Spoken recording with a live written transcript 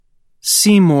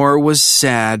Seymour was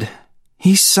sad.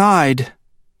 He sighed.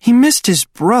 He missed his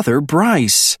brother,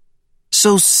 Brice.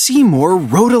 So Seymour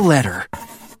wrote a letter.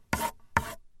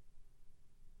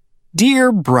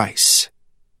 Dear Brice,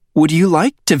 would you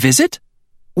like to visit?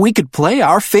 We could play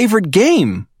our favorite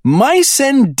game, Mice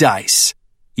and Dice.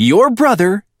 Your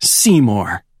brother,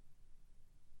 Seymour.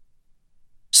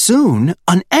 Soon,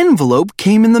 an envelope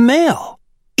came in the mail.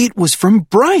 It was from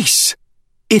Brice.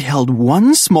 It held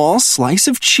one small slice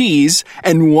of cheese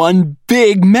and one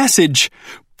big message.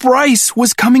 Brice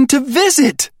was coming to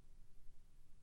visit.